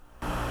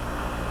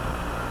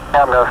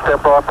I'm going to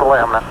step off the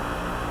limb now.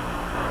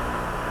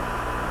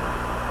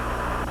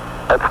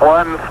 That's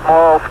one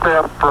small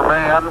step for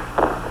man,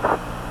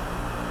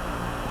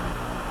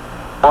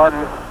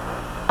 one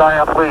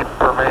giant leap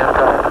for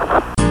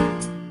mankind.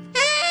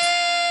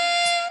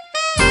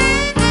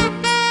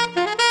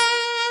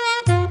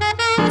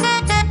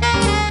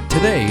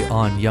 Today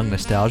on Young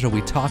Nostalgia,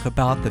 we talk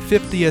about the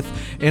 50th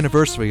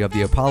anniversary of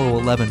the Apollo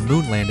 11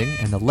 moon landing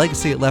and the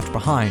legacy it left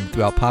behind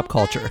throughout pop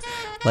culture.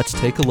 Let's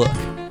take a look.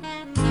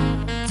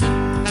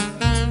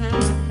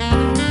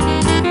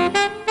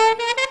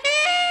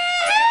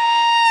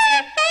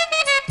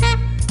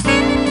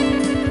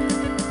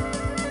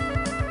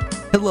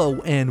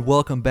 Hello and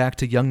welcome back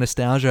to Young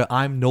Nostalgia.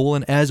 I'm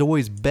Nolan. As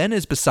always, Ben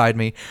is beside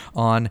me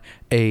on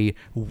a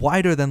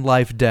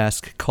wider-than-life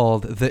desk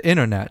called the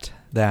Internet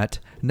that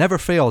never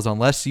fails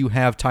unless you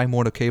have Time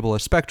Warner Cable or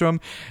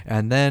Spectrum,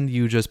 and then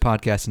you just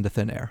podcast into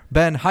thin air.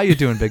 Ben, how you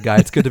doing, big guy?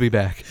 It's good to be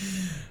back.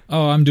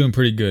 Oh, I'm doing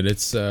pretty good.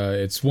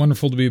 It's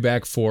wonderful to be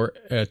back for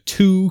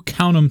two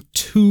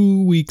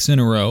weeks in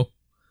a row.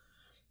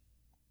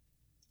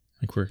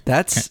 Like we're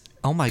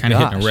oh my kind of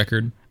gosh, hitting a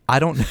record. I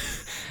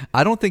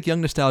don't think Young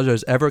Nostalgia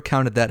has ever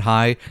counted that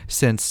high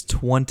since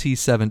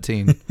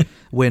 2017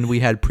 when we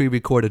had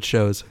pre-recorded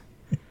shows.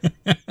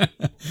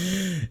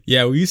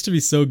 Yeah, we used to be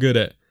so good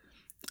at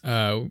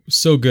being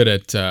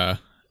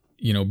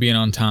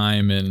on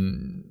time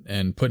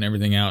and putting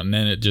everything out, and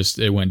then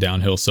it went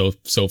downhill so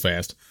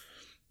fast.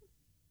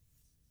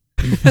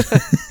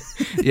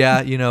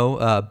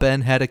 Yeah,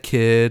 Ben had a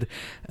kid.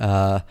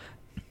 Whoa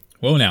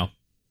now.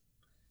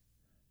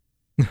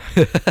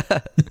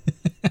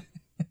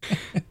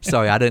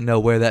 Sorry, I didn't know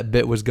where that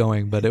bit was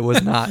going, but it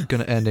was not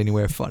going to end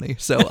anywhere funny,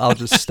 so I'll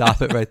just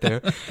stop it right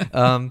there.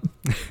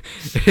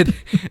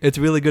 It's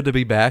really good to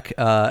be back.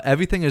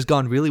 Everything has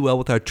gone really well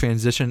with our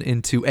transition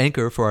into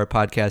Anchor for our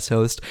podcast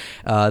host.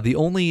 The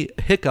only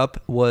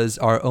hiccup was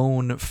our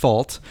own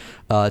fault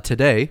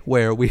today,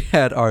 where we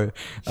had our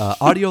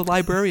audio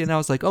library, and I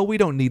was like, oh, we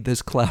don't need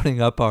this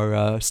clouding up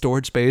our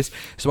storage space,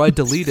 so I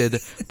deleted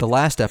the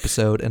last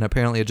episode, and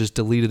apparently it just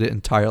deleted it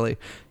entirely.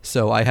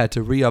 So I had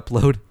to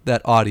re-upload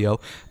that audio.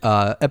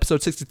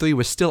 Episode 63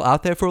 was still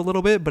out there for a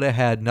little bit, but it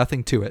had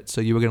nothing to it.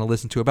 So you were going to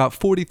listen to about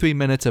 43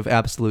 minutes of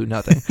absolute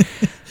nothing.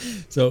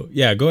 So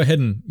yeah, go ahead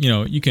and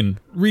you can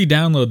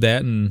re-download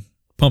that and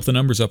pump the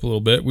numbers up a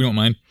little bit. We don't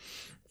mind.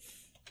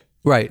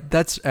 Right.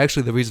 That's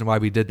actually the reason why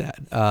we did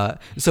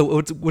that.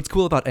 So what's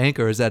cool about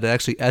Anchor is that it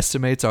actually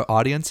estimates our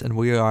audience, and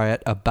we are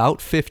at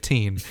about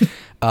 15,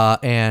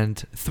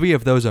 and 3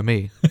 of those are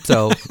me.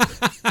 So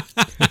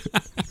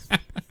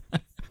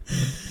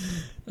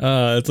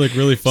it's like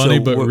really funny,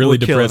 but really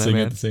depressing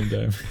at the same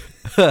time.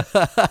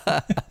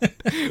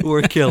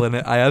 We're killing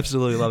it. I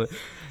absolutely love it.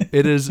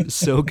 It is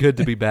so good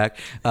to be back.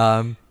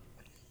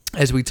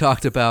 As we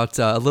talked about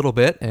a little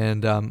bit,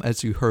 and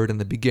as you heard in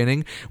the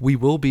beginning, we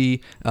will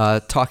be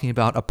talking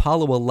about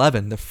Apollo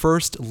 11, the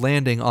first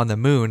landing on the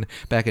moon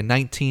back in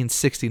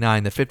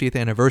 1969. The 50th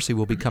anniversary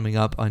will be coming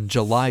up on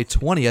July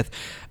 20th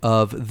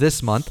of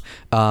this month,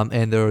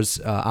 and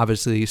there's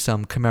obviously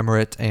some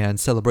commemorate and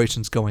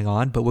celebrations going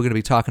on, but we're going to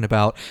be talking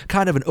about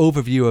kind of an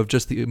overview of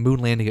just the moon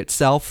landing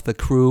itself, the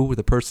crew,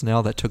 the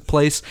personnel that took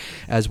place,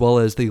 as well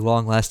as the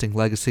long-lasting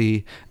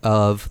legacy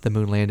of the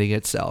moon landing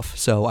itself.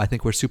 So I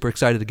think we're super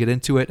excited to get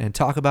into it and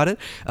talk about it.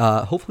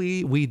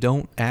 Hopefully we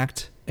don't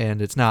act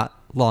and it's not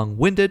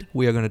long-winded.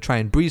 We are going to try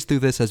and breeze through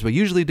this as we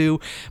usually do,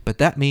 but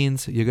that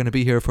means you're going to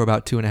be here for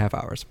about 2.5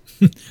 hours.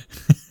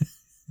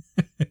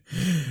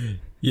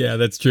 Yeah,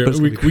 that's true.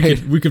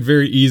 We could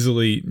very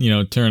easily,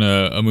 turn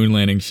a moon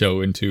landing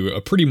show into a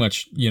pretty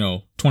much,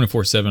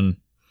 24/7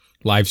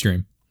 live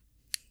stream.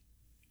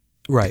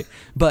 Right.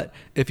 But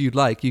if you'd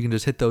like, you can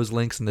just hit those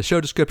links in the show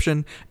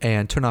description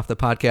and turn off the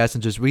podcast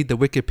and just read the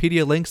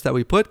Wikipedia links that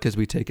we put, because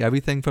we take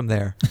everything from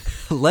there.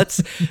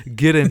 Let's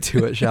get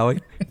into it, shall we?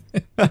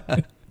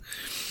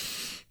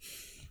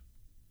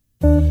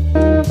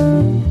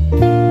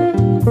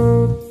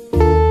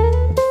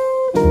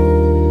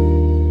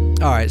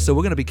 All right, so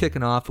we're going to be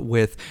kicking off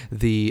with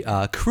the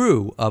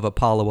crew of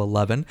Apollo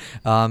 11,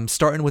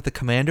 starting with the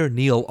commander,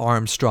 Neil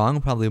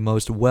Armstrong, probably the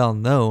most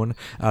well-known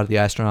out of the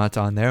astronauts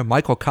on there.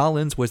 Michael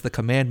Collins was the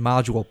command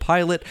module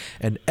pilot,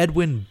 and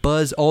Edwin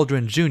Buzz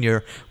Aldrin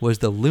Jr. was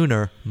the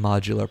lunar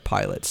modular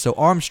pilot. So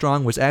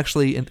Armstrong was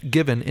actually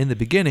given, in the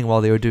beginning,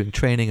 while they were doing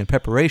training and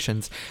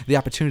preparations, the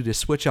opportunity to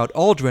switch out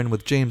Aldrin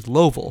with James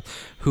Lovell,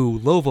 who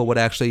Lovell would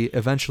actually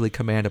eventually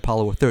command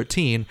Apollo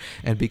 13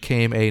 and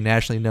became a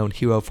nationally known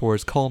hero for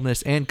his calmness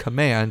and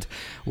command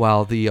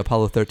while the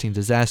Apollo 13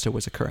 disaster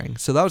was occurring.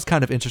 So that was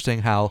kind of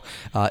interesting how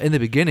in the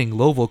beginning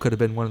Lovell could have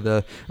been one of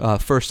the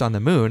first on the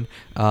moon,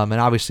 and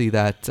obviously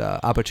that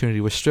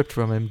opportunity was stripped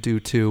from him due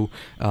to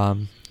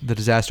the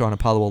disaster on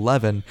Apollo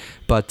 11,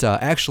 but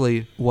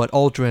actually what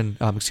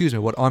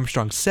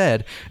Armstrong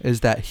said is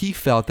that he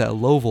felt that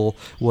Lovell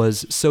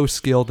was so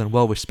skilled and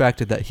well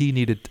respected that he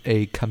needed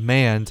to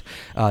command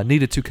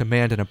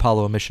an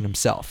Apollo mission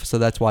himself. So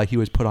that's why he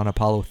was put on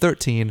Apollo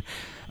 13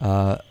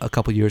 a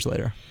couple years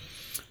later.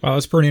 Wow,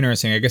 that's pretty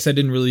interesting. I guess I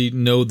didn't really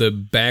know the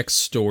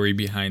backstory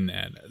behind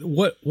that.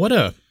 What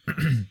a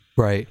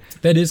right.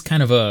 That is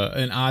kind of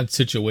an odd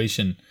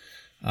situation.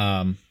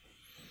 That'd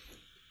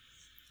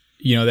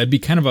be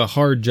kind of a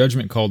hard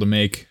judgment call to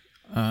make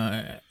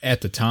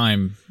at the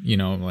time.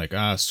 Like,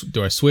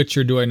 do I switch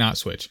or do I not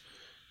switch?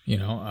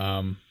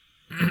 Looking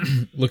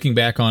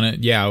back on it,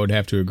 yeah, I would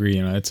have to agree.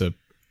 It's a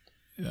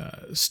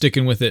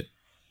sticking with it.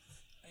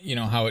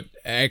 How it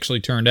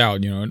actually turned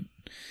out.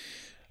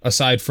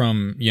 Aside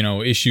from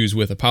issues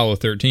with Apollo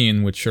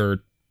 13, which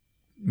are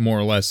more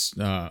or less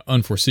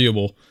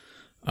unforeseeable,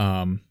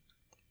 but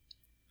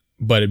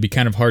it'd be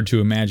kind of hard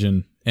to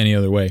imagine any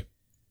other way.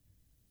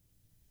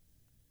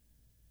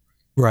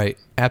 Right,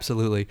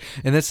 absolutely.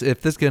 And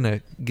if this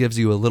gives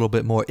you a little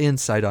bit more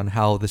insight on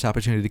how this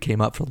opportunity came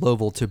up for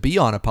Lovell to be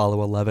on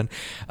Apollo 11,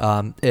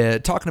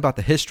 talking about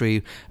the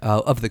history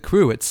of the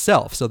crew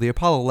itself. So the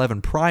Apollo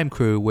 11 prime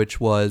crew, which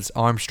was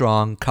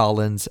Armstrong,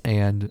 Collins,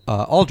 and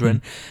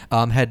Aldrin,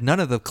 had none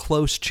of the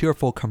close,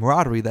 cheerful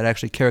camaraderie that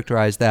actually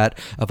characterized that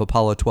of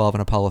Apollo 12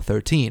 and Apollo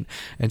 13.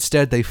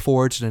 Instead, they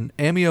forged an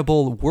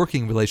amiable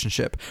working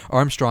relationship.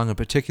 Armstrong, in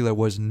particular,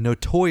 was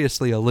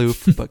notoriously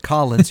aloof, but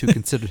Collins, who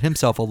considered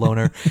himself a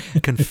loner,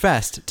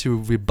 confessed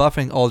to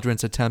rebuffing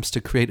Aldrin's attempts to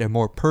create a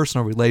more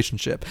personal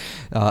relationship.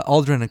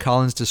 Aldrin and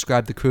Collins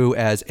described the crew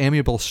as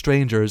amiable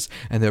strangers,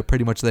 and they're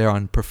pretty much there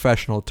on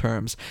professional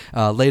terms.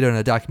 Later in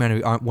a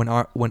documentary,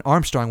 when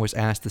Armstrong was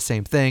asked the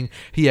same thing,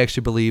 he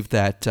actually believed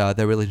that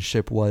their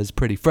relationship was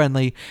pretty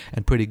friendly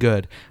and pretty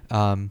good.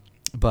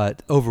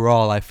 But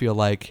overall, I feel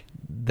like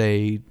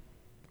they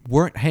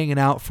weren't hanging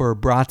out for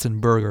brats and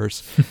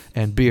burgers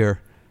and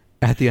beer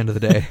at the end of the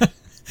day.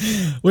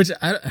 Which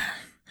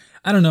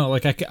I don't know.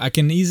 Like I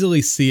can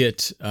easily see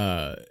it.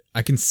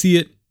 I can see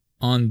it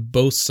on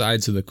both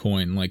sides of the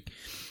coin. Like,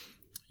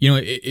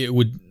 it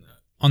would,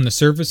 on the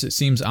surface, it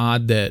seems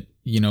odd that,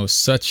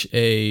 such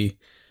a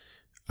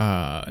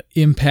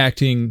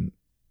impacting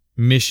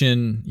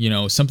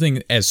mission,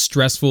 something as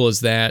stressful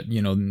as that,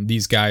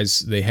 these guys,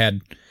 they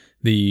had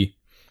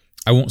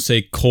I won't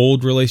say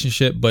cold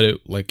relationship, but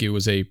it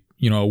was a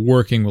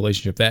working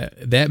relationship.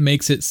 That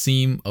makes it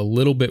seem a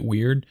little bit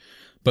weird.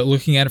 But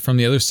looking at it from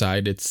the other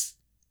side, it's,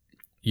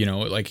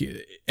 like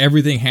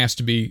everything has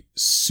to be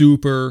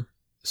super,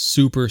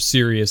 super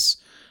serious.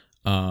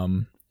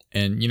 And,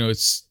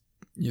 it's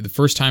the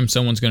first time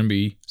someone's going to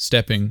be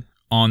stepping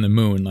on the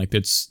moon. Like,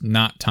 it's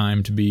not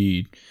time to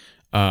be,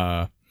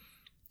 it's,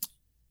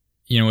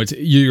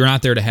 you're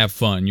not there to have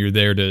fun. You're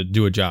there to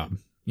do a job,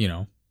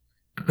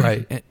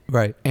 Right.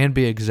 And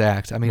be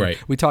exact. I mean, right.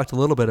 We talked a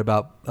little bit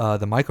about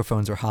the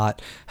microphones are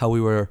hot, how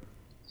we were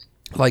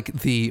like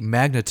the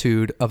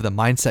magnitude of the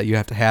mindset you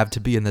have to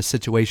be in this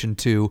situation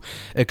to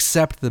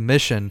accept the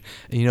mission.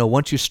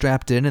 Once you're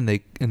strapped in and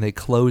they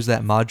close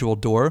that module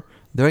door,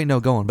 there ain't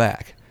no going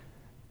back.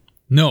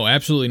 No,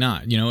 absolutely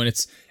not. And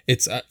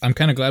it's I'm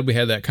kind of glad we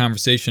had that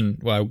conversation.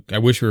 Well, I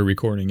wish we were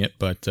recording it,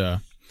 but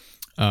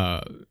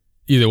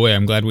either way,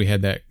 I'm glad we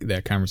had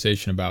that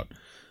conversation about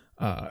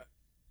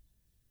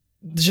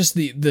just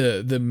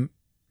the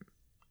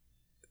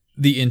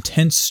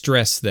intense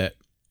stress that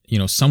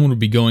someone would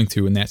be going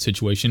through in that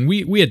situation.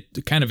 We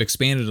had kind of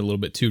expanded a little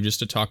bit too, just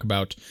to talk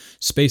about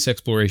space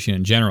exploration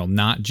in general,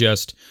 not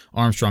just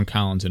Armstrong,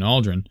 Collins, and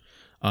Aldrin.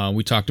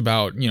 We talked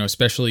about,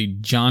 especially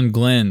John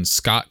Glenn,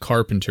 Scott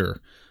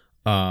Carpenter,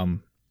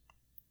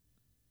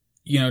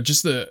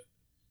 just the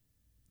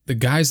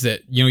guys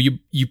that,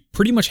 you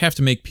pretty much have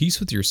to make peace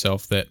with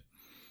yourself that,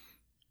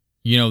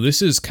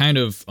 this is kind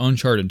of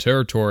uncharted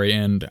territory,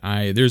 and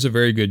there's a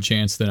very good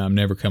chance that I'm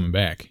never coming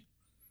back,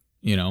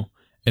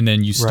 and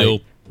then you still.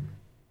 Right.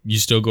 You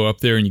still go up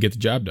there and you get the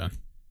job done.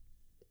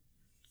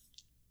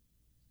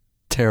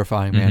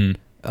 Terrifying, man.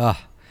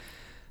 Mm-hmm.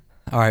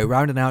 All right,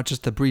 rounding out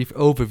just a brief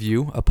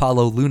overview,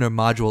 Apollo Lunar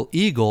Module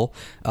Eagle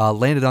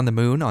landed on the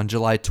moon on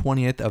July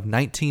 20th of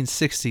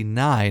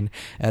 1969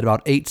 at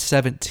about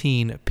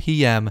 8:17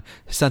 p.m.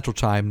 Central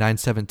Time,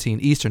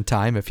 9:17 Eastern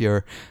Time. If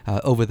you're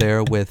over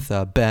there with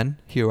Ben,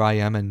 here I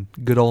am in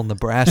good old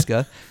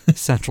Nebraska,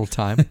 Central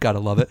Time. Gotta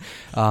love it.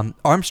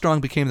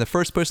 Armstrong became the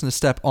first person to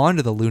step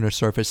onto the lunar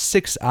surface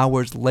 6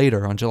 hours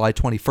later on July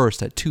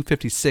 21st at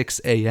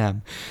 2:56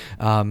 a.m.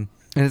 And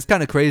it's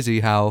kind of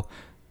crazy how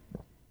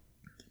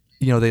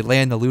they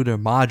land the lunar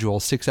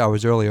module 6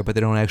 hours earlier, but they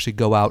don't actually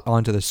go out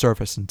onto the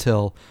surface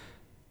until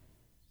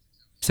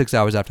 6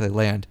 hours after they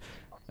land.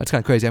 That's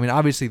kind of crazy. I mean,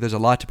 obviously, there's a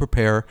lot to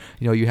prepare.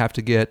 You have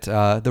to get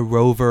the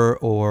rover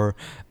or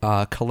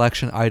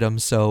collection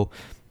items. So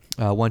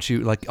once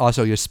you,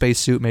 also your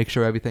spacesuit, make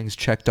sure everything's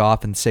checked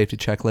off and safety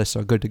checklists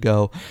are good to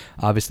go,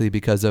 obviously,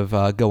 because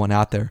of going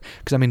out there.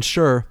 Because, I mean,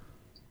 sure,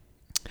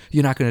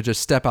 you're not going to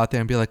just step out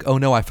there and be like, oh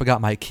no, I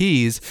forgot my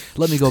keys.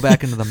 Let me go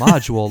back into the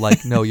module.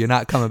 No, you're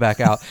not coming back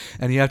out.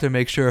 And you have to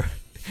make sure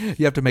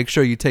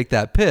you take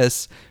that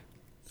piss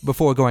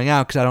before going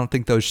out, because I don't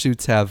think those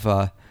suits have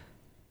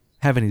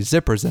any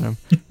zippers in them.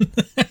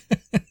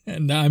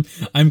 No,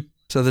 I'm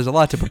so there's a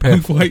lot to prepare.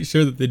 I'm quite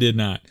sure that they did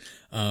not.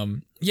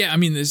 Yeah, I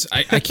mean,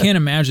 I can't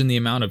imagine the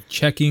amount of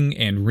checking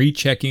and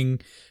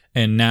rechecking,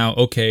 and now,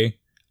 okay,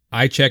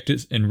 I checked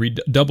it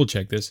and double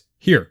check this.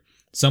 Here,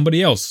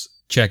 somebody else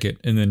check it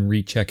and then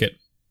recheck it.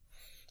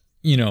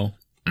 You know,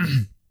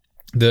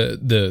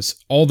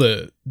 all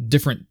the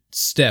different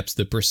steps,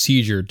 the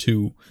procedure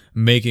to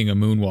making a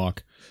moonwalk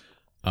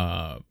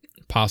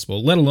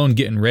possible, let alone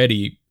getting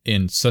ready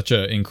in such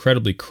a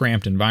incredibly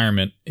cramped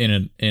environment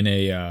in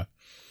a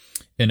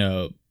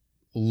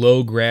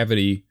low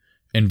gravity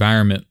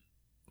environment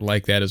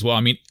like that as well.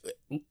 I mean,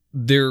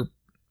 to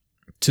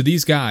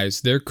these guys,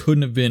 there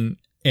couldn't have been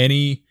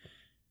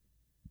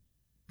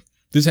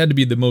this had to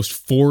be the most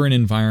foreign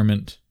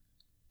environment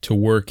to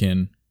work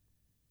in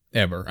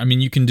ever. I mean,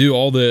 you can do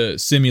all the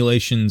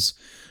simulations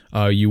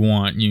you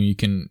want. You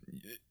can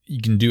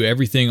do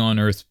everything on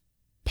Earth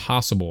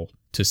possible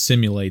to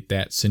simulate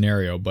that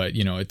scenario, but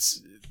you know,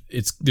 it's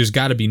there's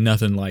got to be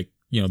nothing like,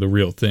 you know, the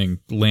real thing,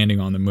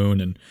 landing on the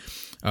moon and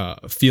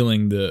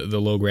feeling the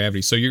low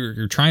gravity. So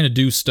you're trying to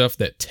do stuff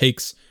that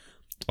takes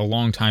a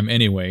long time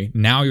anyway.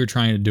 Now you're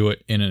trying to do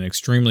it in an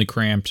extremely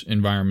cramped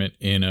environment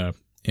in a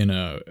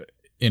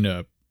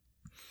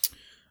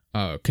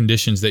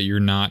conditions that you're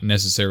not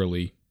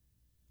necessarily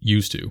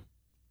used to.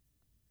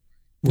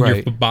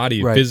 Right. Your body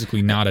is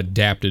physically not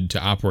adapted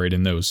to operate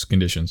in those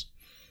conditions.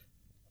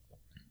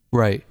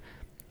 Right.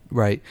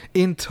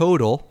 In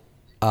total,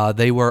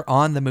 they were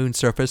on the moon's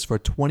surface for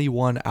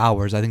 21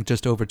 hours. I think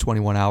just over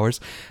 21 hours.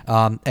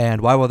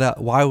 And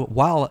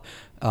while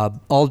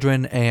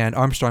Aldrin and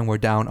Armstrong were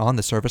down on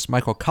the surface,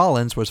 Michael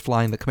Collins was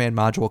flying the command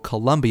module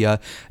Columbia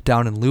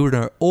down in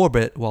lunar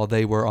orbit while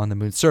they were on the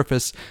moon's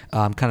surface,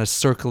 kind of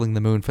circling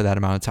the moon for that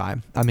amount of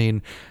time. I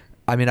mean,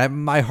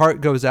 my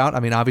heart goes out. I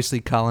mean, obviously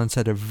Collins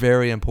had a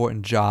very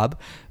important job,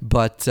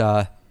 but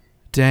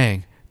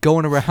dang,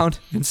 going around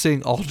and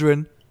seeing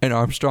Aldrin and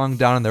Armstrong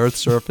down on the Earth's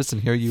surface,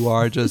 and here you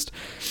are just,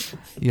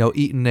 you know,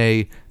 eating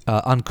a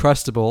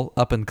Uncrustable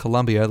up in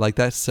Columbia. Like,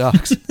 that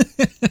sucks.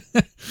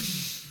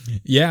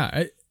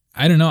 Yeah,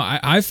 I don't know.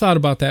 I've thought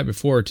about that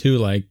before too.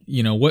 Like,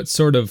 you know, what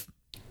sort of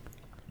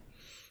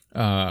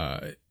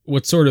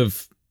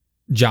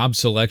job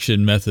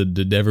selection method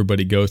did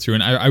everybody go through?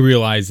 And I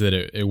realized that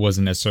it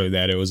wasn't necessarily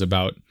that. It was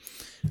about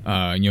you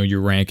know, your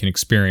rank and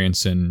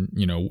experience and,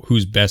 you know,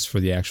 who's best for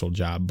the actual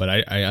job. But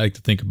I like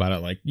to think about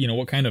it like, you know,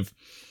 what kind of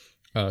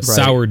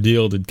sour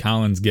deal did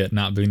Collins get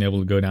not being able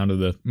to go down to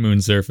the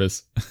moon's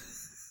surface?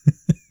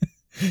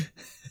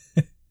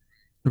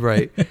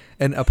 Right.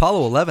 And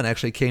Apollo 11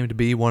 actually came to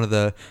be one of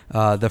the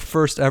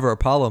first ever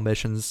Apollo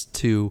missions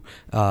to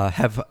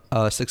have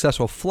a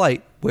successful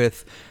flight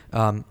with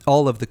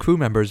all of the crew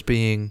members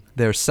being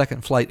their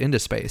second flight into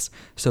space.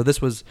 So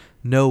this was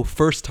no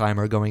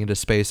first-timer going into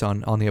space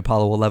on the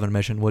Apollo 11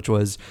 mission, which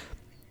was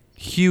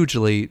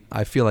hugely,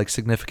 I feel like,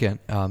 significant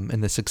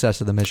in the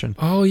success of the mission.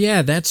 Oh,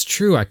 yeah, that's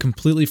true. I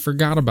completely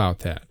forgot about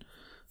that.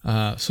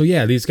 So,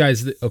 yeah, these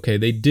guys, okay,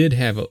 they did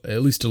have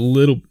at least a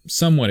little,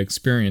 somewhat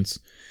experience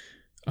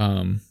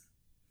in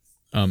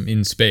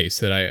space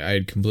that I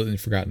had completely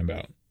forgotten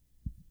about.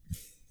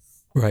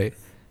 Right.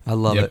 I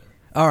love it.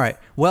 All right.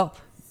 Well,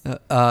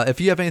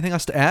 if you have anything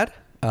else to add,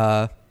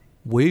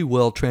 we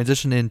will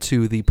transition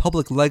into the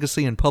public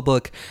legacy and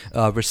public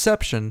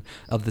reception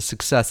of the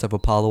success of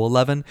Apollo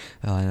 11.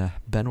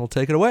 Ben will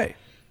take it away.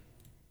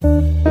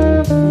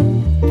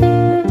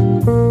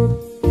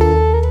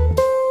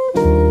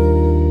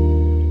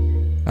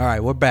 All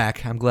right, we're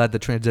back. I'm glad the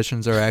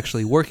transitions are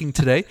actually working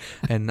today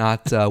and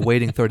not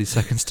waiting 30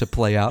 seconds to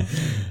play out.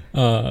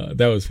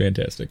 That was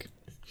fantastic.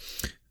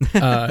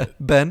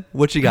 Ben,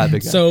 what you got,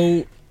 big guy?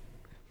 So,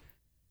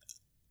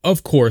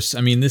 of course,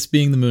 I mean, this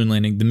being the moon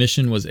landing, the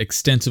mission was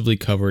extensively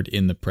covered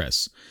in the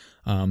press.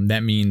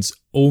 That means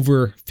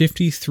over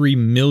 53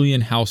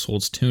 million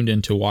households tuned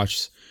in to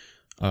watch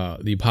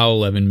the Apollo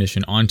 11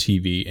 mission on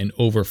TV, and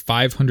over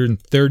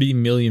 530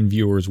 million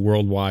viewers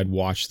worldwide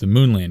watched the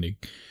moon landing,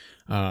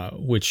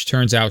 which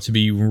turns out to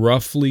be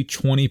roughly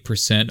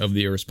 20% of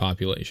the Earth's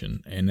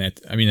population. And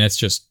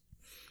that's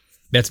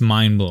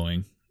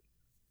mind-blowing.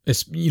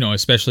 It's, you know,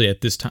 especially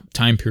at this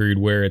time period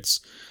where it's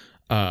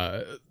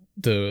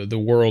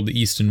the world, the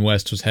East and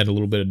West, had a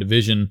little bit of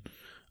division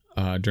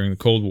during the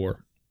Cold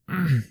War.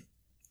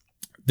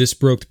 This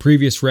broke the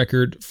previous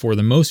record for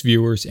the most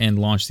viewers and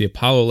launched the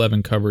Apollo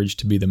 11 coverage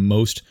to be the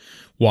most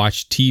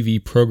watched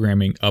TV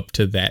programming up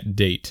to that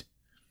date.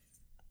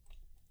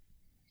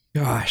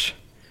 Gosh,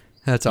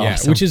 that's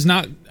awesome. Yeah, which is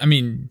not, I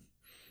mean,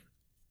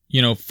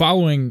 you know,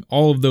 following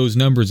all of those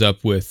numbers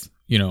up with,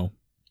 you know,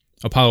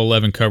 Apollo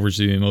 11 coverage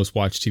to be the most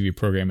watched TV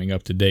programming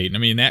up to date. I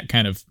mean, that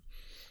kind of,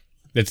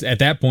 that's at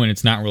that point,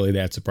 it's not really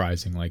that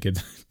surprising. Like,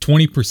 it's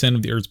 20%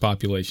 of the Earth's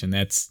population.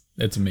 That's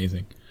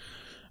amazing.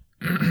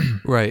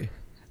 Right.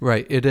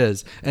 It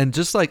is. And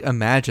just like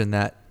imagine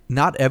that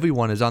not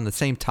everyone is on the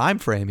same time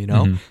frame, you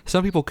know? Mm-hmm.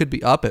 Some people could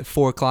be up at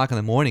 4 o'clock in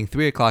the morning,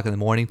 3 o'clock in the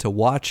morning to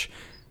watch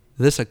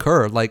this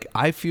occur. Like,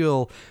 I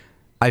feel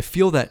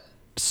that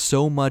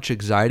so much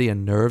anxiety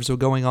and nerves are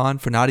going on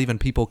for not even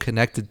people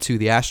connected to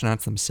the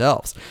astronauts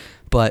themselves,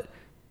 but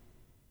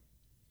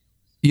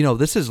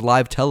this is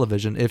live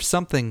television. If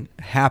something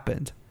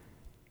happened,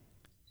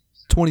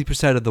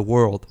 20% of the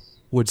world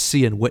would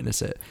see and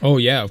witness it. Oh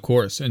yeah, of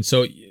course. And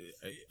so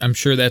I'm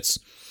sure that's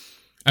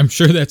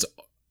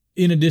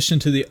in addition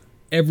to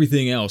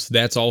everything else,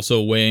 that's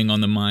also weighing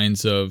on the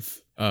minds of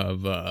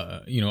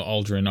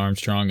Aldrin,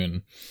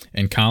 Armstrong,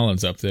 and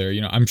Collins up there.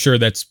 I'm sure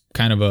that's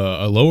kind of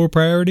a lower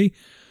priority,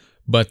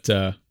 but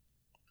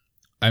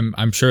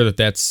I'm sure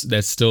that's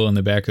still in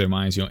the back of their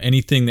minds.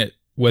 Anything that,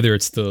 whether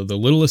it's the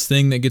littlest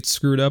thing that gets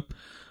screwed up,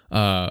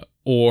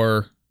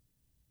 or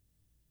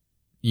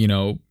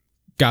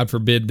God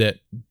forbid that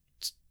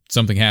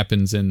something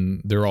happens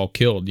and they're all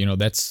killed.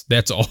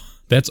 That's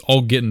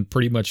all getting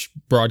pretty much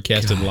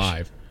broadcasted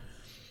live.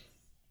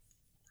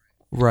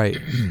 Right.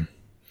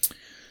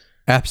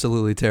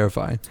 Absolutely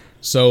terrifying.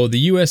 So the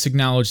U.S.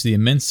 acknowledged the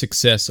immense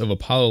success of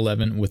Apollo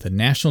 11 with a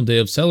national day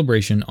of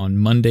celebration on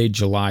Monday,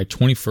 July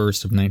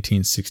 21st of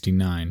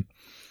 1969.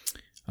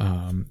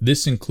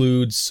 This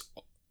includes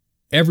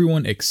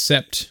everyone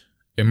except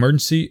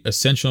emergency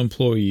essential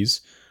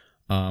employees,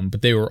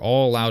 but they were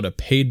all allowed a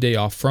paid day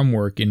off from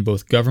work in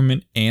both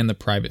government and the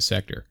private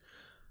sector.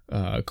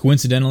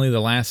 Coincidentally,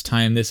 the last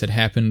time this had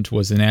happened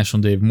was the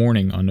National Day of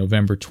Mourning on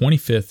November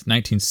 25th,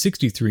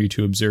 1963,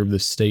 to observe the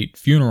state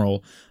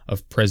funeral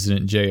of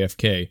President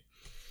JFK,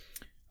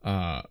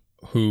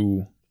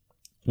 who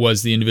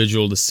was the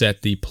individual to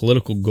set the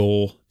political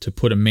goal to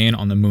put a man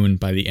on the moon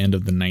by the end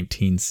of the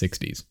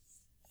 1960s.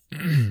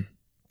 Isn't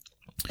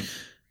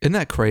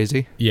that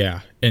crazy? Yeah,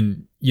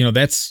 and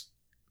that's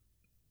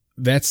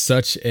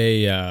such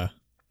a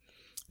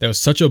that was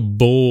such a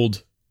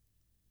bold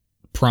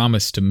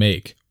promise to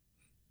make.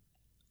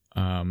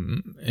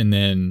 And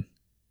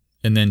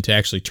then to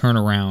actually turn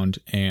around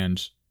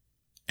and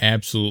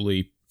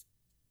absolutely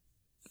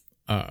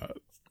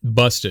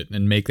bust it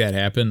and make that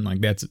happen,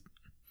 like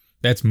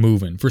that's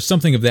moving for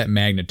something of that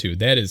magnitude.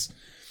 That is,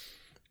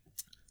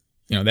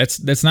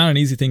 that's not an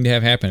easy thing to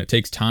have happen. It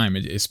takes time,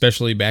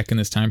 especially back in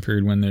this time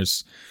period when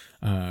there's,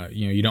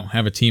 you don't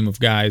have a team of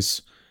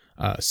guys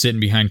sitting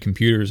behind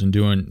computers and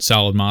doing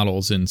solid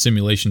models and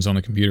simulations on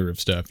the computer of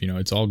stuff.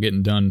 It's all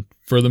getting done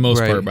for the most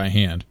part by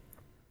hand.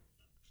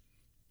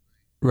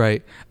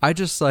 Right. I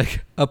just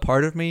a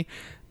part of me,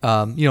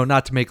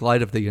 not to make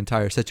light of the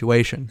entire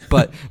situation,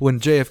 but when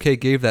JFK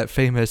gave that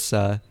famous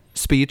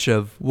speech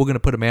of we're going to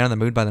put a man on the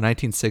moon by the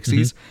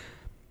 1960s,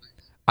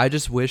 I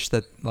just wish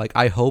that,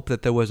 I hope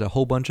that there was a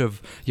whole bunch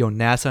of,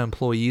 NASA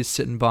employees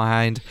sitting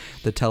behind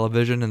the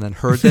television and then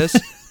heard this.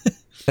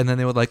 And then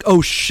they were like,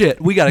 "Oh shit,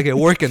 we gotta get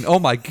working! Oh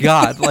my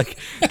god!"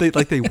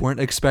 They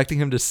weren't expecting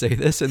him to say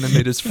this, and then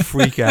they just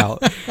freak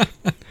out.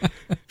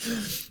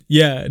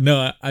 Yeah,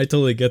 no, I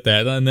totally get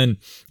that. And then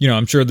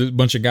I'm sure there's a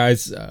bunch of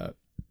guys at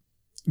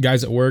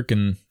work,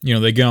 and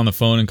they get on the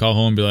phone and call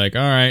home and be like,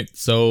 "All right,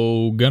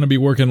 so gonna be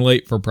working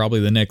late for probably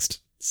the next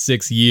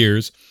 6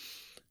 years."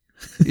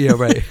 Yeah,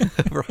 right,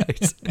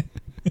 right.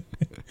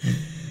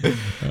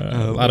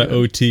 A lot of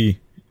OT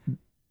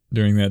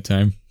during that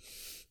time.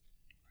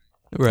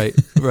 Right.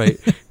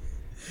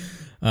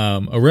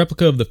 A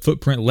replica of the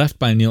footprint left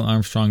by Neil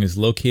Armstrong is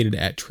located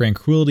at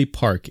Tranquility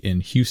Park in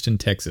Houston,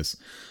 Texas.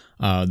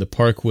 The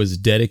park was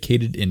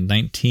dedicated in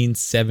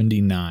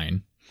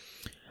 1979.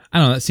 I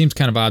don't know, that seems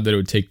kind of odd that it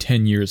would take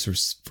 10 years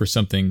for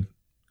something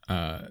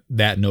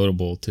that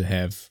notable to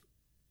have,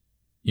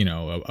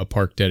 a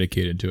park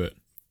dedicated to it.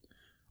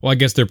 Well, I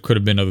guess there could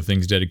have been other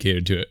things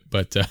dedicated to it,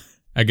 but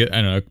I don't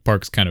know,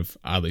 park's kind of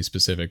oddly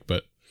specific,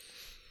 but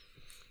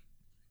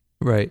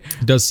right.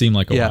 It does seem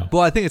like a while.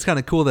 Well, I think it's kind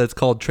of cool that it's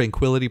called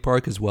Tranquility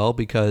Park as well,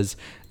 because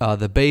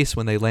the base,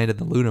 when they landed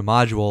the lunar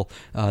module,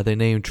 they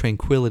named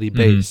Tranquility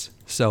Base.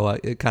 So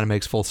it kind of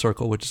makes full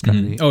circle, which is kind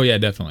of neat. Oh, yeah,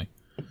 definitely.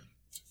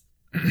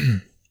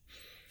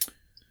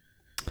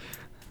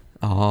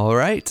 All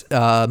right.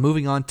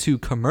 Moving on to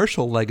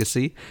commercial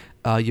legacy.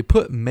 You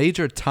put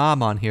Major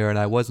Tom on here, and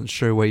I wasn't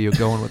sure where you're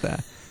going with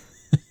that.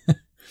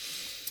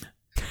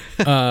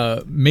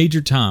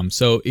 Major Tom.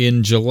 So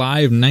in July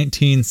of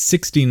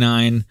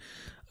 1969,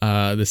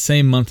 the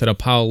same month that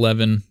Apollo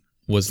 11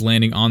 was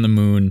landing on the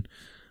moon,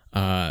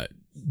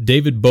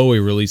 David Bowie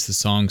released the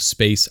song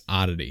Space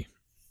Oddity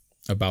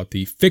about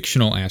the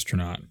fictional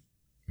astronaut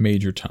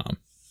Major Tom.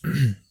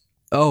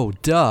 Oh,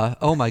 duh.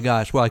 Oh my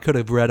gosh. Well, I could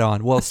have read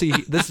on. Well, see,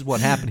 this is what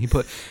happened.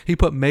 He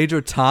put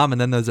Major Tom, and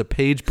then there's a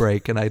page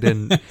break, and I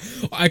didn't.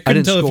 I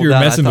couldn't tell if you were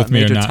messing with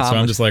me or not, so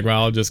I'm just like,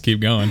 well, I'll just keep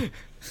going.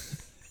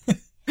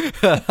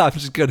 I'm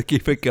just gonna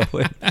keep it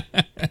going.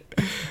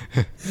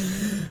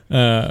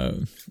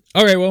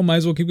 All right, well, might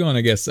as well keep going,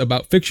 I guess.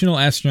 About fictional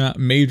astronaut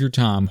Major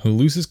Tom, who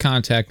loses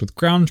contact with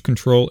ground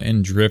control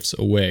and drifts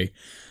away.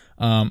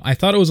 I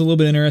thought it was a little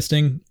bit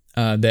interesting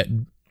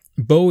that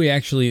Bowie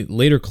actually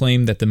later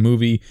claimed that the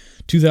movie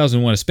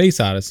 2001: A Space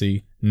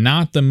Odyssey,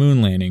 not the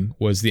moon landing,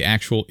 was the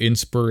actual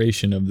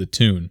inspiration of the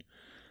tune.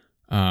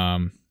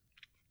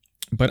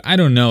 But I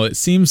don't know. It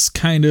seems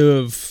kind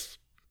of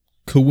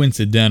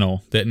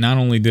coincidental that not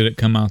only did it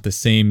come out the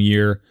same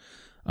year,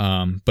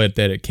 but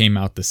that it came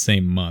out the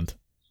same month.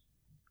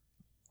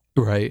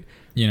 Right.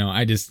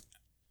 I just,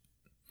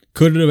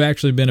 Could it have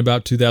actually been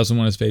about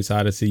 2001: A Space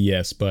Odyssey?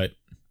 Yes, but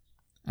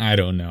I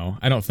don't know.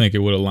 I don't think it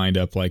would have lined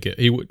up like it.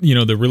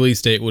 The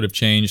release date would have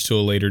changed to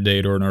a later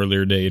date or an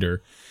earlier date,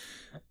 or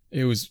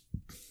it was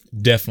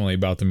definitely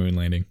about the moon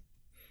landing.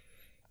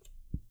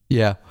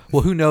 Yeah.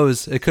 Well, who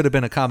knows? It could have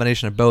been a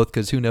combination of both,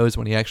 because who knows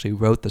when he actually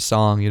wrote the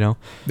song,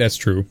 That's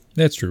true.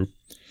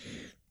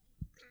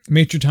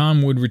 Major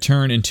Tom would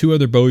return in 2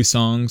 other Bowie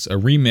songs, a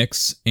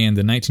remix, and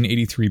the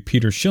 1983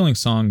 Peter Schilling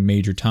song,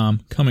 Major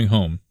Tom, Coming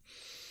Home.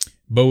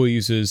 Bowie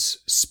uses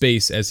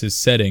space as his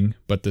setting,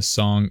 but the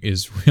song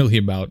is really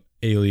about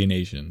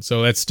alienation.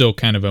 So that's still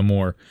kind of a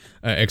more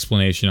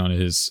explanation on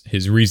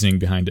his reasoning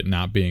behind it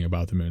not being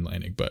about the moon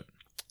landing. But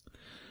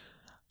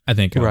I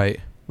think right.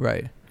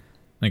 I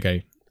think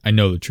I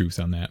know the truth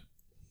on that.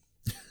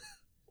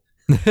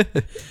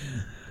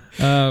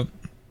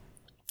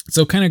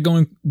 So kind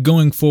of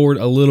going forward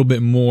a little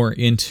bit more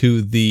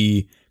into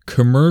the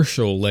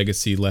commercial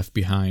legacy left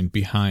behind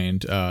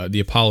the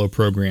Apollo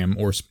program,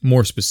 or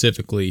more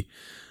specifically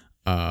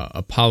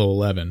Apollo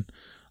 11.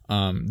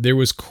 There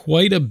was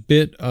quite a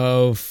bit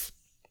of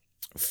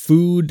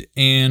food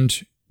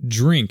and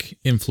drink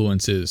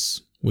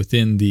influences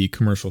within the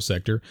commercial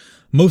sector.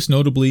 Most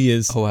notably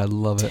is I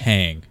love it.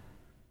 Tang.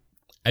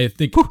 I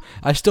think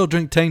I still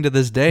drink Tang to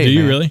this day. Do you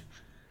man. really?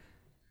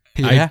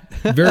 Yeah.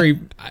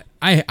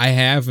 I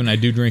have, and I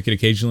do drink it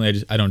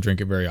occasionally. I don't drink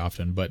it very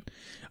often, but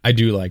I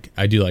do like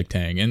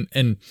Tang.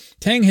 And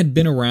Tang had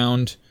been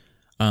around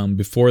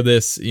before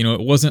this. It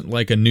wasn't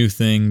like a new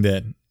thing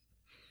that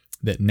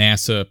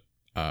NASA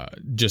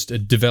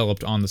just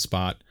developed on the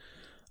spot.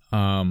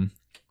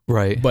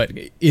 Right. But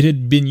it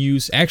had been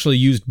used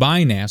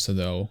by NASA,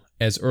 though,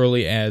 as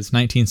early as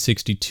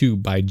 1962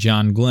 by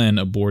John Glenn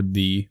aboard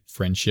the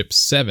Friendship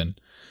 7.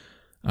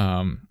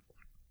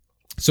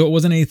 So it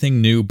wasn't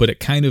anything new, but it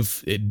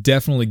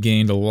definitely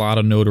gained a lot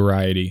of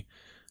notoriety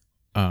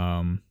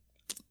in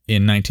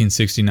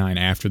 1969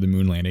 after the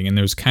moon landing. And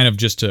there was kind of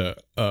just a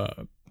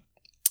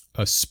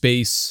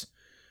space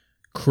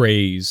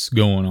craze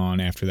going on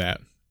after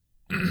that.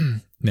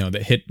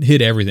 That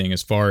hit everything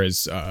as far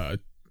as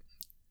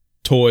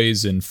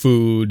toys and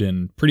food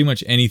and pretty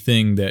much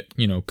anything that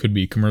could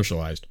be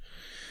commercialized.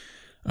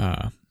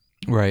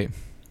 Right.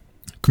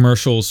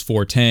 Commercials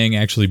for Tang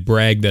actually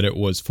bragged that it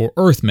was for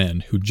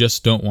Earthmen who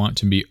just don't want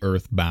to be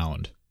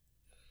earthbound.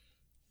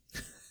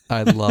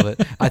 I love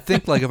it. I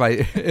think like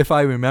if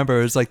I remember,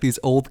 it was like these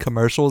old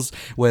commercials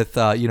with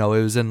it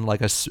was in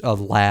like a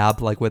lab,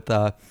 like with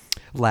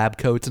lab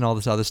coats and all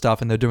this other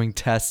stuff, and they're doing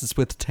tests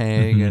with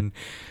Tang. Mm-hmm.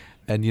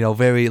 And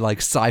very like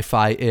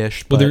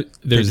sci-fi-ish. Well,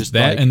 there's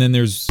that, like, and then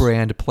there's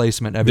brand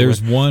placement everywhere.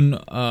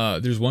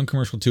 There's one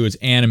commercial too. It's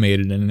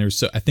animated, and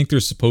I think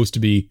there's supposed to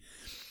be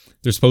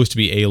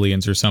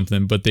aliens or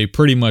something, but they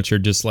pretty much are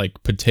just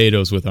like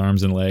potatoes with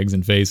arms and legs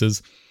and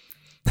faces.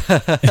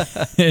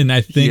 And I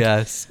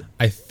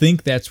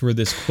think that's where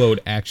this quote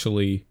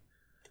actually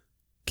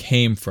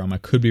came from. I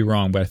could be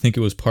wrong, but I think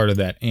it was part of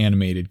that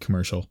animated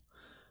commercial.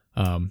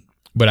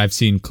 But I've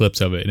seen clips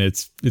of it, and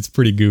it's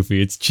pretty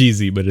goofy. It's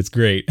cheesy, but it's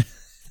great.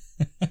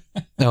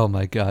 Oh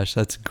my gosh,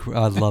 I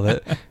love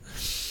it.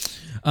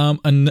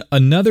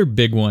 Another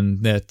big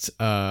one that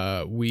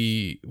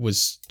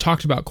was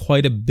talked about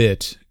quite a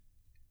bit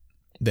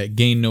that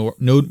gained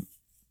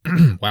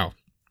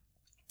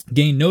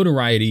gained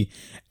notoriety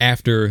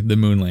after the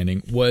moon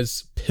landing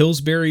was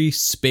Pillsbury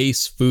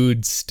Space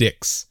Food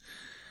Sticks,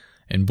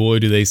 and boy,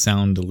 do they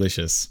sound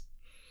delicious.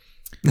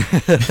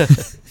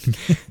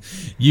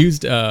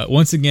 Used as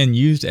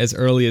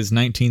early as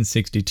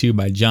 1962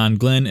 by John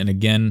Glenn and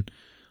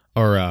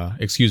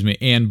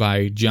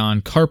by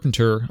John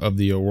Carpenter of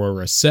the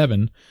Aurora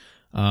 7.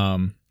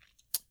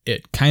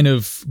 It kind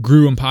of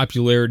grew in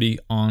popularity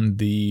on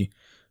the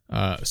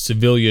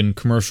civilian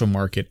commercial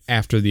market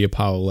after the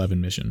Apollo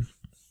 11 mission.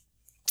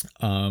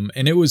 And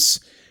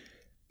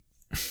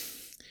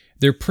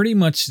they're pretty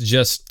much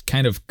just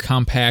kind of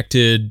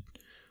compacted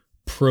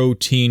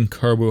protein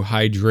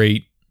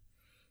carbohydrate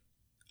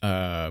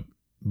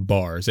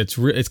bars.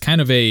 It's kind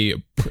of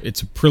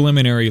it's a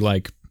preliminary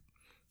like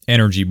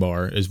energy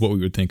bar is what we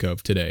would think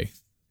of today.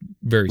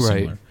 Very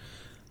similar.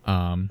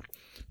 Right.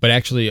 But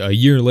actually a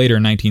year later,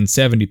 in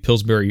 1970,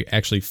 Pillsbury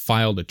actually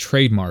filed a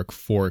trademark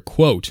for,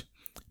 quote,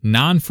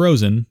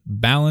 non-frozen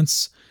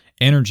balance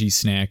energy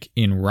snack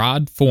in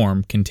rod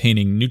form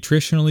containing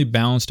nutritionally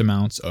balanced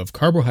amounts of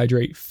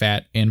carbohydrate,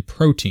 fat, and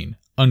protein,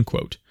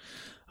 unquote.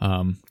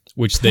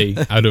 Which they,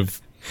 out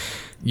of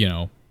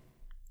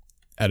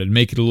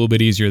make it a little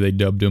bit easier, they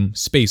dubbed them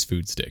Space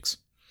Food Sticks.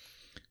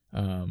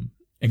 And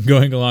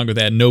going along with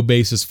that, no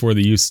basis for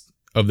the use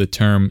of the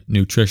term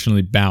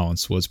nutritionally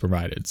balanced was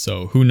provided.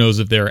 So who knows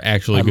if they're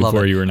actually good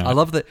for you or not. I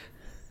love that.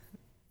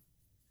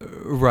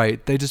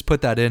 Right. They just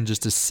put that in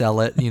just to sell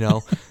it.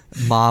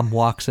 Mom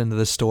walks into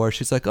the store.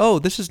 She's like, oh,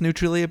 this is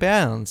nutritionally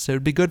balanced. It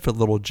would be good for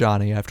little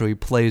Johnny after he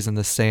plays in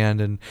the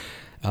sand and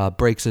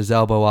breaks his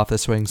elbow off the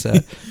swing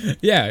set.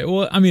 Yeah.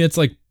 Well, I mean, it's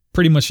like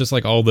pretty much just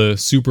like all the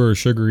super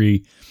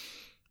sugary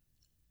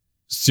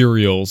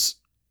cereals,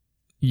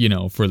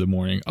 for the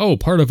morning. Oh,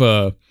 part of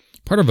a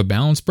part of a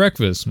balanced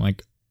breakfast. I'm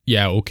like,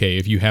 yeah, okay,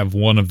 if you have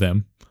one of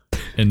them,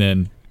 and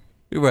then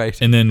Right.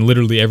 and then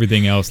literally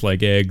everything else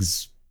like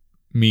eggs,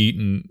 meat,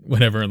 and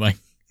whatever. Like,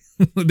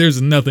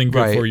 there's nothing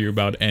good for you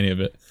about any of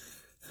it.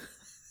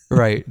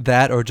 Right.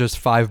 That or just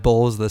 5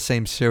 bowls of the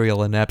same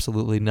cereal and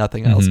absolutely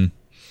nothing else.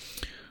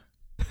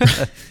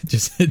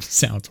 It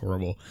sounds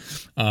horrible.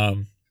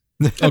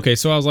 Okay,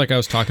 so I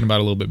was talking about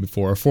a little bit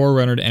before. A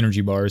forerunner to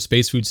energy bars,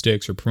 Space Food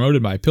Sticks are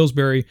promoted by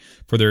Pillsbury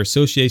for their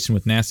association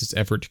with NASA's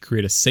effort to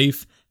create a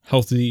safe,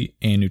 healthy,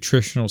 and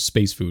nutritional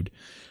space food.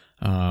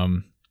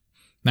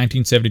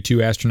 1972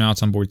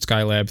 astronauts on board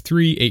Skylab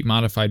 3 ate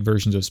modified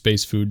versions of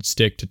Space Food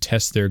Stick to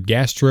test their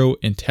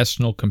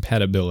gastrointestinal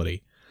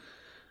compatibility.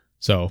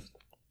 So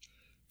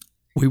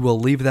we will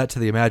leave that to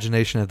the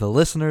imagination of the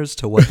listeners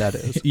to what that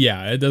is.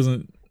 Yeah, it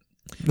doesn't.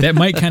 That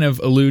might kind of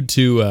allude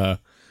to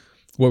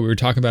what we were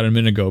talking about a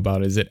minute ago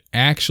about is it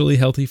actually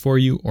healthy for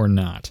you or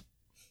not?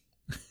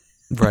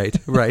 Right.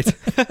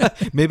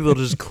 Maybe they'll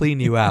just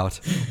clean you out.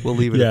 We'll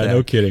leave it at that. Yeah,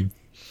 no kidding.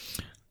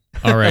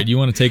 All right, you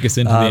want to take us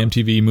into the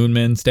MTV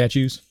Moonmen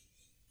statues?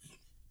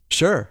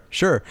 Sure.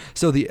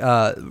 So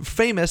the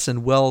famous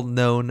and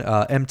well-known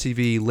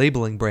MTV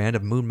labeling brand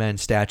of Moonmen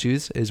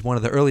statues is one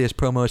of the earliest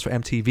promos for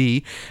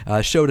MTV,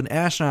 showed an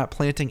astronaut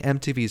planting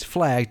MTV's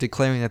flag,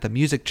 declaring that the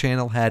music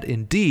channel had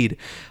indeed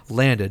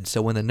landed.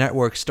 So when the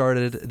network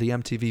started the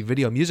MTV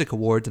Video Music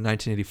Awards in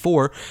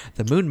 1984,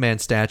 the Moonman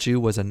statue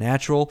was a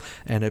natural,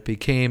 and it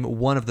became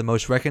one of the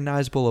most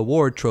recognizable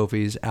award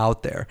trophies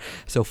out there.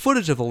 So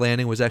footage of the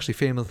landing was actually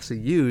famously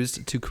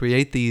used to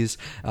create these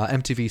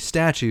MTV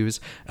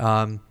statues,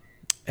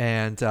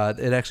 and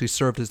it actually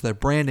served as their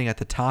branding at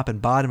the top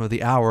and bottom of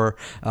the hour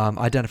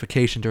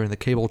identification during the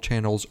cable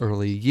channel's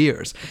early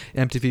years.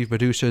 MTV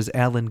producers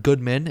Alan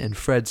Goodman and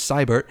Fred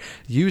Seibert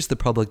used the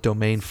public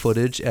domain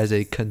footage as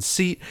a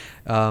conceit,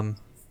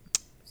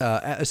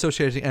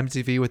 associating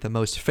MTV with the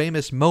most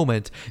famous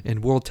moment in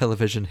world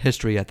television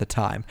history at the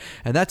time.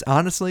 And that's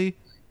honestly,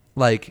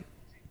 like,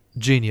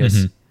 genius.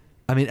 Mm-hmm.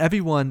 I mean,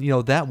 everyone,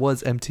 that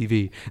was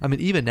MTV. I mean,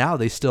 even now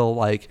they still,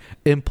 like,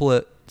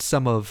 input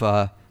some of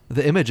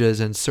the images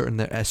and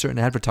certain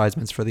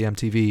advertisements for the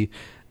MTV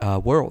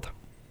world.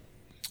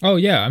 Oh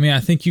yeah, I mean, I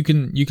think you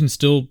can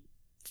still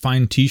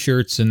find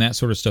T-shirts and that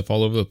sort of stuff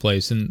all over the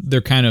place, and they're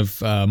kind of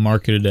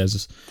marketed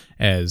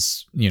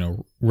as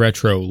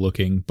retro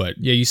looking, but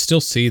yeah, you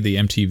still see the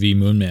MTV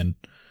Moonmen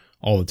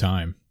all the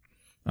time.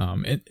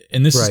 And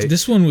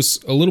this one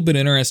was a little bit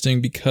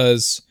interesting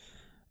because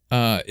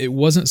it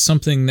wasn't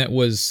something that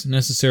was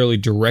necessarily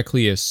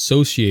directly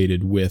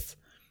associated with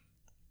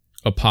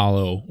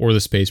Apollo or the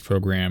space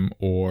program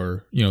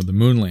or the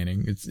moon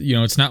landing.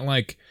 It's not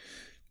like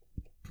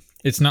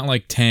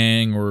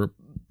Tang or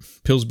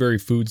Pillsbury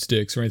Food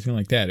Sticks or anything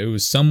like that. It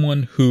was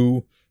someone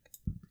who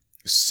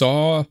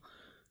saw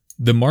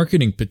the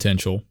marketing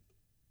potential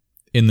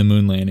in the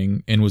moon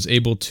landing and was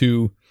able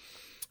to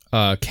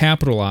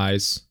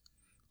capitalize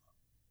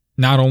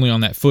not only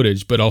on that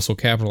footage but also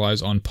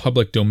capitalize on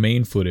public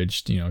domain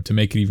footage to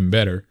make it even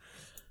better.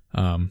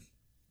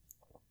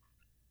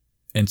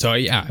 And so,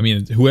 yeah, I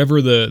mean,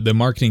 whoever the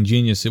marketing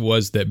genius it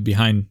was that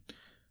behind,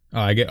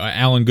 I get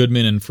Alan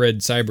Goodman and Fred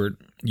Seibert,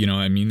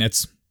 I mean,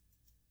 that's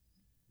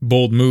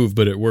bold move,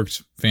 but it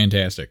works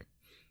fantastic.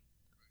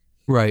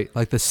 Right.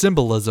 Like the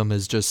symbolism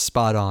is just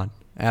spot on.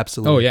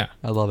 Absolutely. Oh, yeah.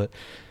 I love it.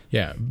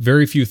 Yeah.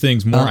 Very few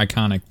things more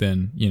iconic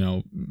than,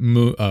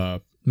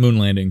 moon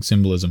landing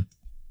symbolism.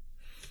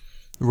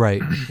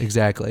 Right.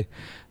 Exactly.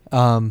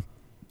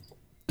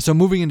 So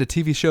moving into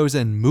TV shows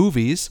and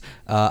movies,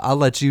 I'll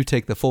let you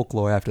take the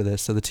folklore after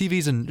this. So the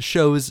TV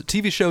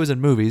shows and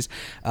movies,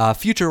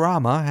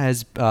 Futurama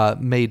has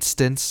made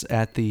stints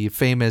at the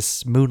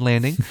famous moon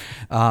landing.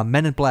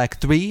 Men in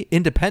Black 3,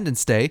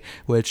 Independence Day,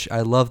 which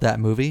I love that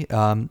movie.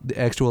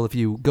 If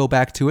you go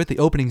back to it, the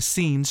opening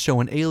scenes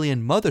show an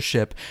alien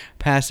mothership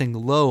passing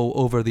low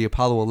over the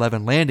Apollo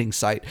 11 landing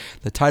site.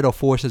 The tidal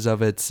forces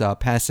of its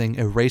passing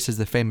erases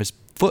the famous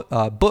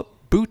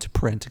boot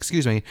print,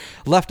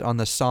 left on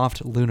the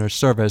soft lunar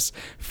surface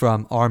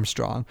from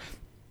Armstrong.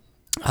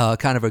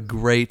 Kind of a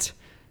great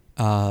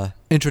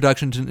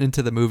introduction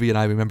into the movie, and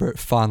I remember it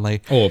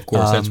fondly. Oh, of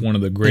course. That's one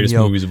of the greatest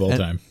movies of all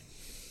time.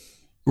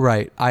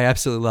 Right. I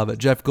absolutely love it.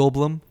 Jeff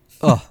Goldblum,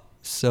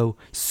 so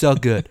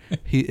good.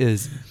 He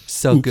is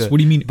so good. What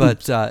do you mean?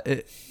 But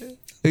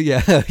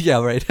yeah,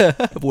 right.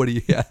 What do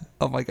you? Yeah.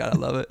 Oh my God, I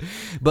love it.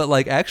 But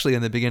like, actually,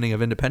 in the beginning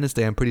of Independence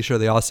Day, I'm pretty sure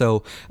they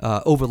also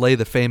overlay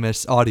the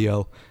famous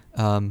audio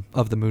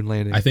of the moon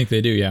landing. I think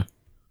they do, yeah.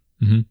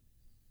 Mm-hmm.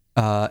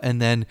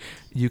 And then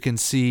you can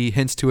see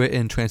hints to it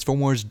in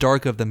Transformers: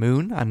 Dark of the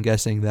Moon. I'm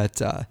guessing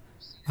that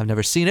I've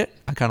never seen it.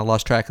 I kind of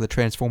lost track of the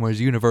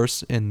Transformers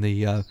universe in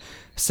the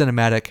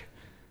cinematic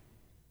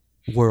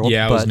world.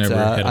 Yeah, I was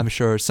I'm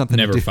sure something.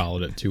 Never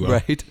followed it too well.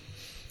 Right.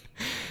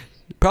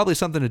 Probably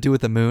something to do with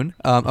the moon.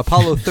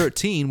 Apollo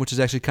 13, which is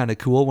actually kind of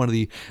cool. One of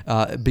the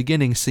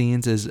beginning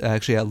scenes is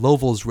actually at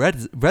Lovell's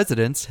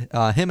residence.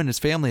 Him and his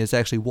family is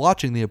actually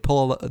watching the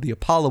Apollo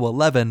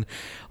 11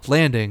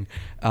 landing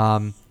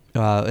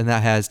and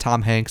that has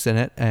Tom Hanks in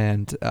it,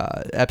 and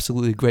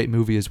absolutely great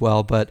movie as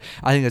well. But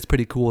I think it's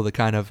pretty cool to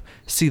kind of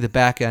see the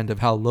back end of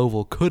how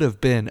Lovell could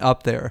have been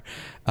up there,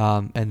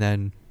 and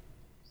then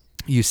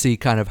you see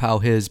kind of how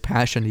his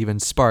passion even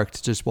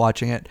sparked just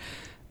watching it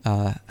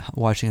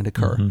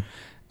occur.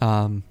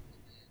 And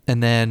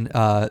then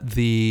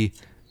the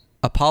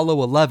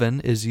Apollo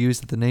 11 is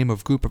used as the name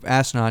of a group of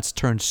astronauts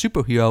turned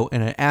superhero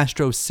in an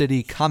Astro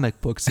City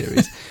comic book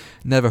series.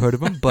 Never heard of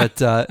them, but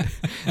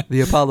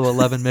the Apollo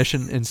 11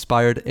 mission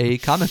inspired a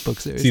comic book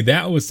series. See,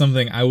 that was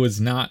something I was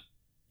not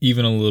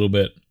even a little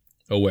bit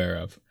aware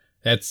of.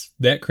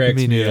 That cracks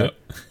me up.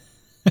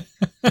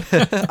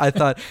 I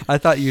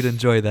thought you'd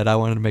enjoy that. I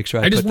wanted to make sure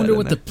I just put wonder that in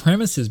what there. the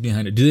premise is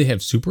behind it. Do they have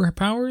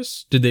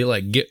superpowers? Did they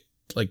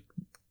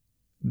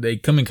they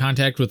come in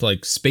contact with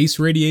like space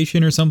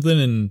radiation or something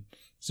and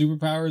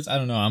superpowers? I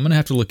don't know. I'm gonna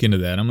have to look into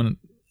that. I'm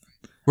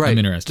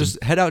interested.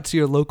 Just head out to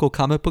your local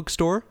comic book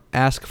store,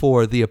 ask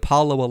for the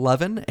Apollo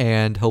 11,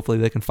 and hopefully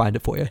they can find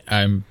it for you.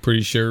 I'm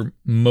pretty sure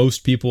most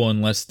people,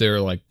 unless they're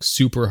like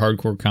super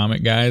hardcore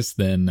comic guys,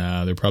 then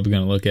they're probably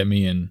gonna look at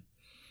me and,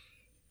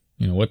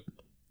 what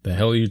the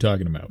hell are you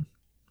talking about?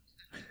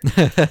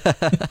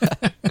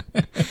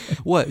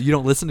 What, you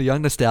don't listen to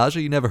Young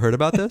Nostalgia? You never heard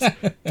about this?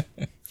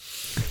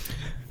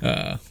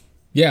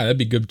 Yeah, that'd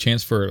be a good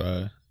chance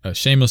for a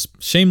shameless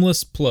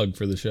plug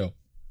for the show.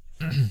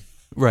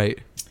 Right.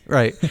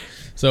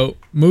 So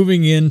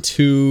moving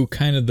into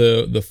kind of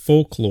the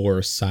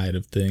folklore side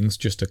of things,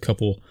 just a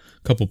couple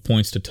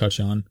points to touch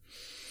on.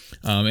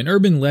 An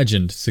urban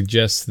legend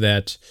suggests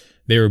that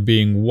they were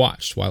being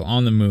watched while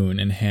on the moon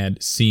and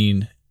had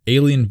seen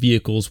alien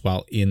vehicles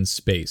while in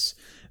space.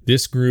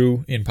 This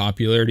grew in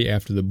popularity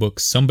after the book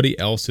Somebody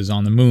Else is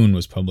on the Moon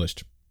was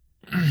published.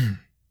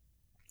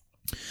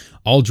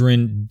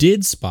 Aldrin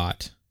did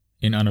spot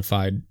an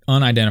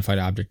unidentified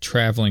object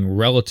traveling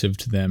relative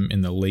to them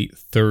in the late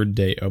third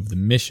day of the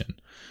mission.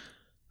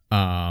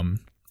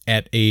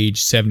 At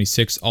age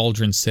 76,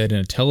 Aldrin said in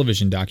a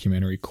television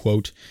documentary,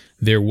 quote,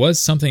 "There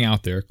was something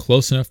out there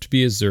close enough to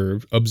be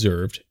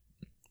observed,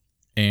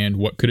 and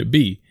what could it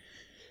be?"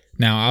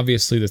 Now,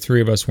 obviously, the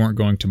three of us weren't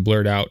going to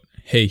blurt out,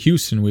 "Hey,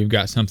 Houston, we've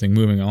got something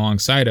moving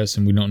alongside us,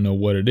 and we don't know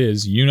what it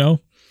is."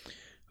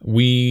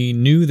 We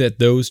knew that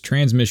those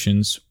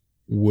transmissions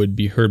would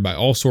be heard by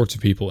all sorts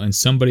of people, and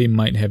somebody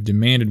might have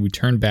demanded we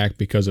turn back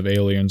because of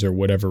aliens or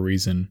whatever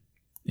reason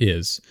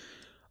is,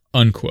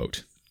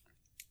 unquote.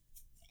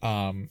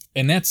 And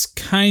that's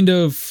kind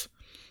of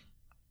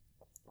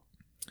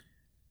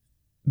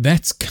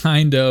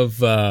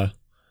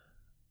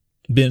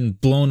been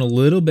blown a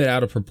little bit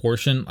out of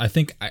proportion. I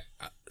think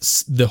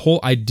the whole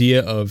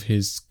idea of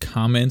his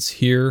comments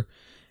here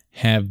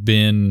have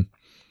been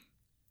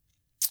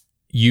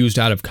used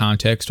out of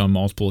context on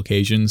multiple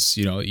occasions.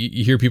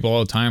 You hear people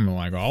all the time are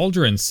like,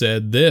 Aldrin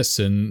said this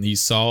and he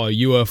saw a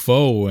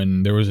UFO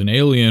and there was an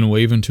alien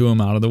waving to him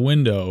out of the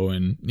window,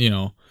 and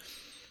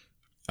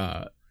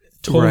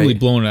totally Right.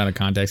 blown it out of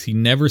context. He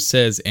never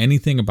says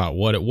anything about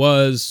what it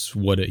was,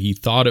 he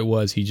thought it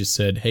was. He just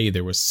said, hey,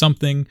 there was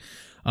something.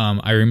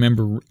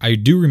 I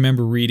do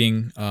remember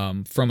reading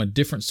from a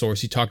different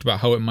source. He talked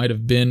about how it might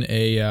have been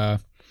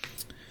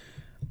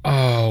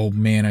oh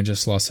man, I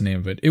just lost the name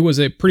of it. It was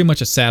pretty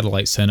much a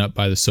satellite sent up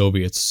by the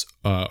Soviets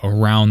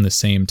around the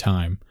same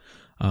time.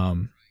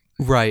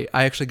 Right.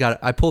 I actually got it.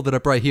 I pulled it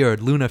up right here.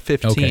 Luna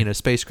 15, Okay. a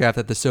spacecraft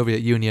that the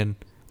Soviet Union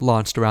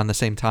launched around the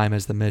same time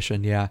as the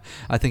mission. Yeah,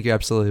 I think you're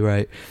absolutely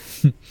right.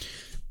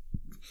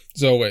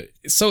 So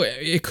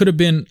it could have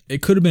been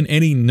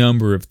any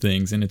number of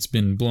things, and it's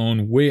been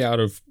blown way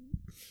out of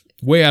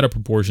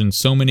proportion.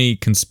 So many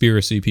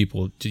conspiracy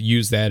people to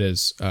use that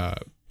as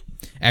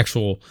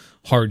actual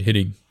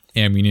hard-hitting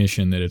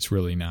ammunition that it's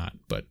really not.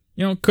 But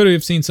could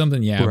have seen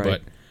something, yeah. Right.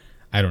 But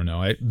I don't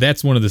know.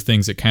 That's one of the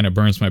things that kind of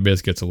burns my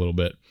biscuits a little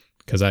bit,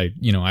 because I've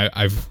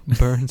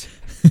Burns.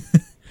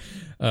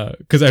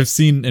 because I've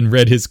seen and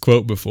read his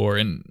quote before,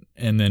 and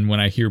then when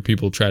I hear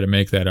people try to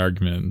make that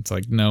argument, it's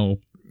like, no,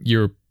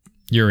 you're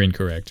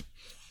incorrect.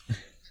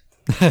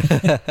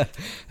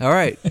 All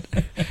right.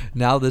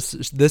 Now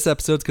this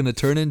episode's going to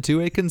turn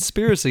into a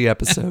conspiracy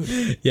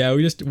episode. Yeah,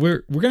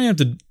 we're gonna have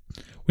to.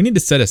 We need to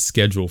set a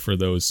schedule for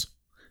those.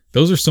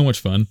 Those are so much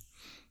fun.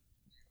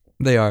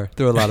 They're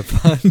a lot of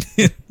fun.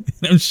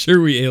 I'm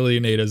sure we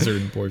alienate a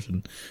certain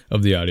portion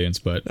of the audience,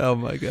 but Oh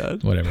my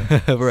God.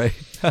 whatever. Right.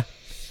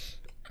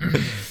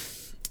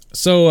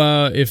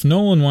 So if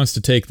Nolan wants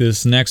to take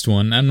this next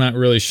one, I'm not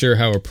really sure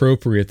how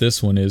appropriate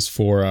this one is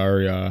for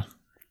our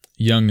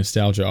young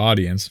nostalgia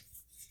audience.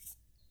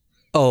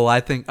 Oh,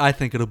 I think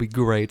it'll be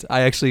great.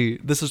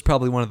 This is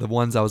probably one of the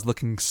ones I was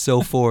looking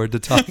so forward to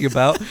talking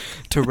about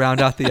to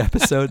round out the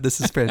episode.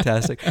 This is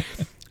fantastic.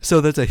 So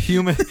there's a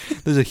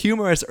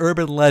humorous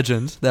urban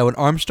legend that when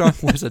Armstrong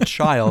was a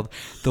child,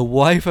 the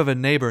wife of a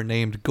neighbor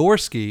named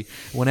Gorski,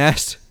 when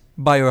asked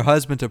by her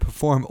husband to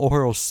perform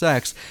oral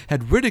sex,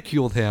 had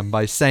ridiculed him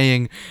by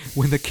saying,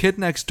 "When the kid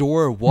next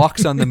door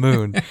walks on the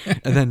moon."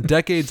 And then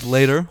decades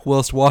later,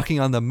 whilst walking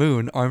on the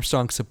moon,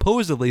 Armstrong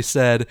supposedly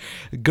said,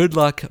 "Good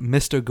luck,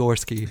 Mr.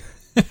 Gorski."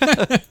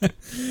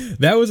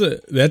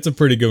 That's a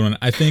pretty good one.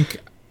 I think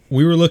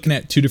we were looking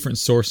at two different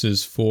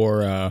sources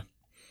for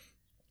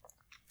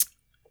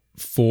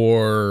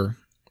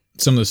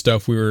some of the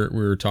stuff we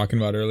were talking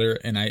about earlier,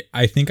 and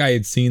I think I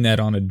had seen that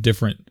on a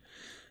different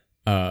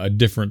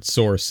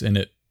source, and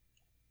it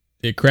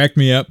cracked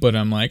me up, but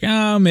I'm like,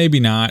 maybe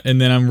not. And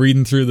then I'm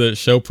reading through the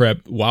show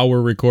prep while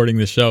we're recording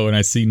the show, and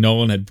I see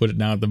Nolan had put it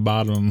down at the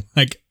bottom. I'm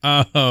like,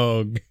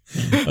 oh,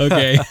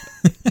 okay.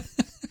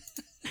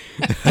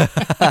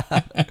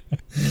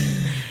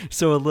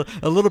 So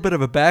a little bit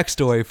of a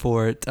backstory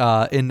for it.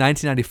 In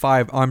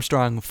 1995,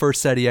 Armstrong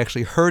first said he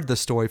actually heard the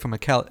story from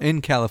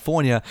in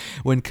California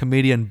when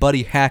comedian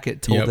Buddy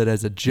Hackett told it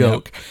as a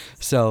joke. Yep.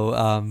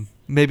 So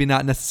maybe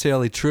not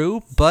necessarily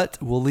true, but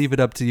we'll leave it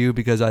up to you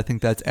because I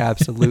think that's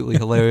absolutely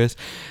hilarious.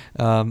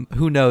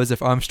 Who knows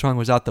if Armstrong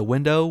was out the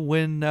window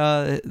when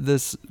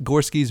this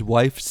Gorski's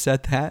wife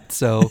said that?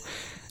 So,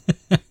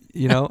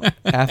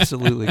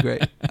 absolutely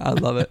great. I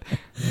love it.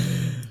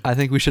 I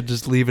think we should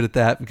just leave it at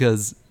that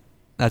because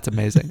that's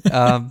amazing.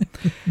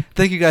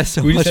 Thank you guys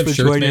so much for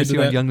joining us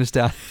here on Young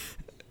Nostalgia.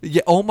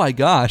 Yeah. Oh my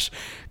gosh.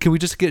 Can we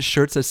just get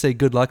shirts that say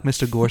 "Good luck,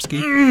 Mr.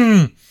 Gorski"?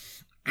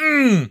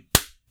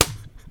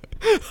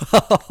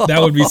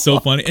 That would be so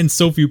funny, and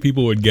so few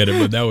people would get it,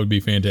 but that would be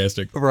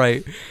fantastic.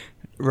 Right.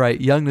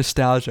 Young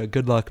Nostalgia.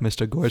 Good luck,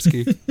 Mr.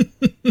 Gorski.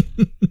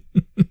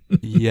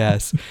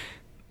 Yes.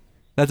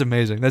 That's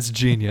amazing. That's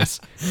genius.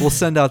 We'll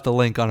send out the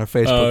link on our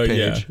Facebook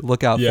page. Yeah.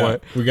 Look out for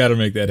it. We got to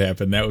make that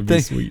happen. That would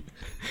be sweet.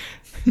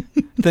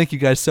 Thank you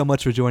guys so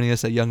much for joining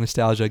us at Young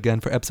Nostalgia again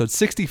for episode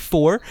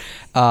 64,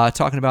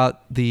 talking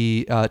about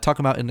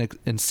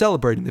and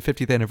celebrating the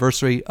 50th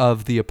anniversary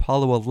of the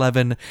Apollo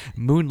 11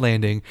 moon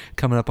landing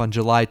coming up on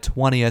July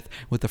 20th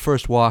with the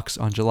first walks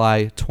on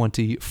July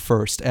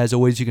 21st. As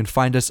always, you can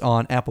find us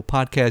on Apple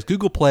Podcasts,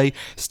 Google Play,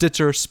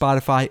 Stitcher,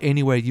 Spotify,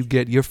 anywhere you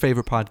get your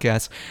favorite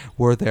podcasts.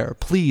 We're there.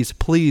 Please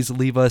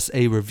leave us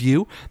a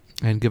review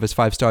and give us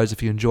 5 stars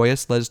if you enjoy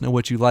us. Let us know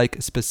what you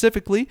like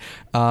specifically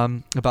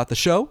about the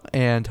show,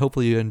 and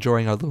hopefully you're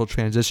enjoying our little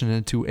transition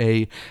into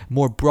a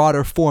more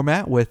broader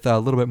format with a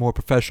little bit more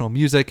professional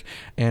music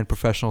and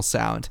professional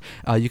sound.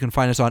 You can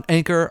find us on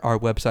Anchor, our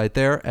website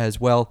there, as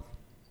well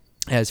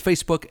as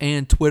Facebook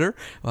and Twitter.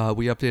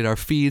 We update our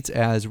feeds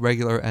as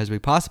regular as we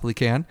possibly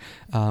can,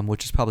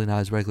 which is probably not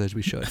as regular as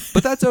we should,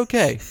 but that's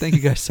okay. Thank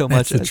you guys so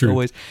much. As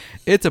always,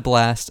 it's a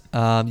blast.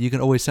 You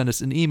can always send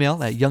us an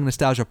email at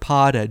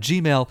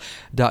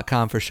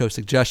youngnostalgiapod@gmail.com for show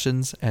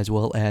suggestions as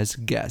well as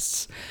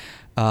guests.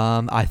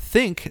 I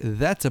think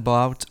that's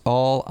about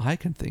all I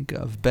can think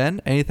of.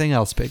 Ben, anything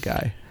else, big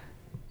guy?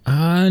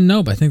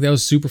 No, but I think that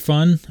was super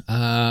fun.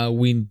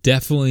 We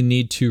definitely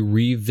need to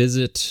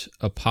revisit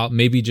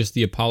maybe just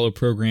the Apollo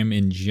program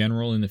in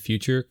general in the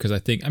future, because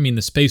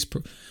the space.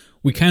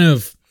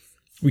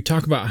 We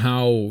talk about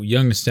how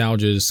Young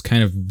Nostalgia is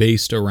kind of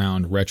based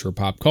around retro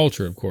pop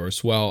culture, of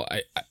course. Well,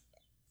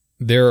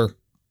 the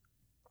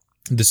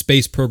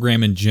space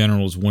program in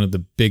general is one of the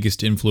biggest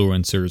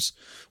influencers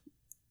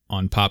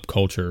on pop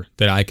culture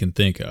that I can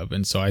think of.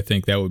 And so I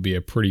think that would be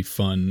a pretty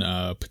fun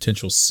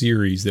potential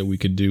series that we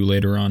could do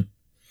later on.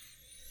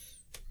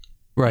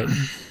 Right.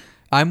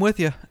 I'm with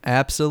you.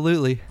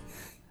 Absolutely.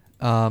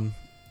 I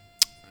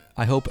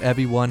hope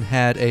everyone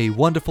had a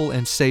wonderful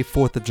and safe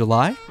 4th of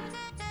July.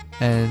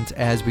 And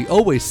as we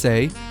always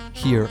say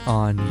here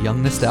on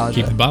Young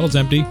Nostalgia, keep the bottles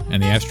empty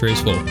and the ashtrays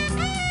full.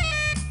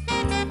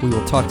 We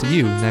will talk to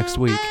you next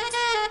week.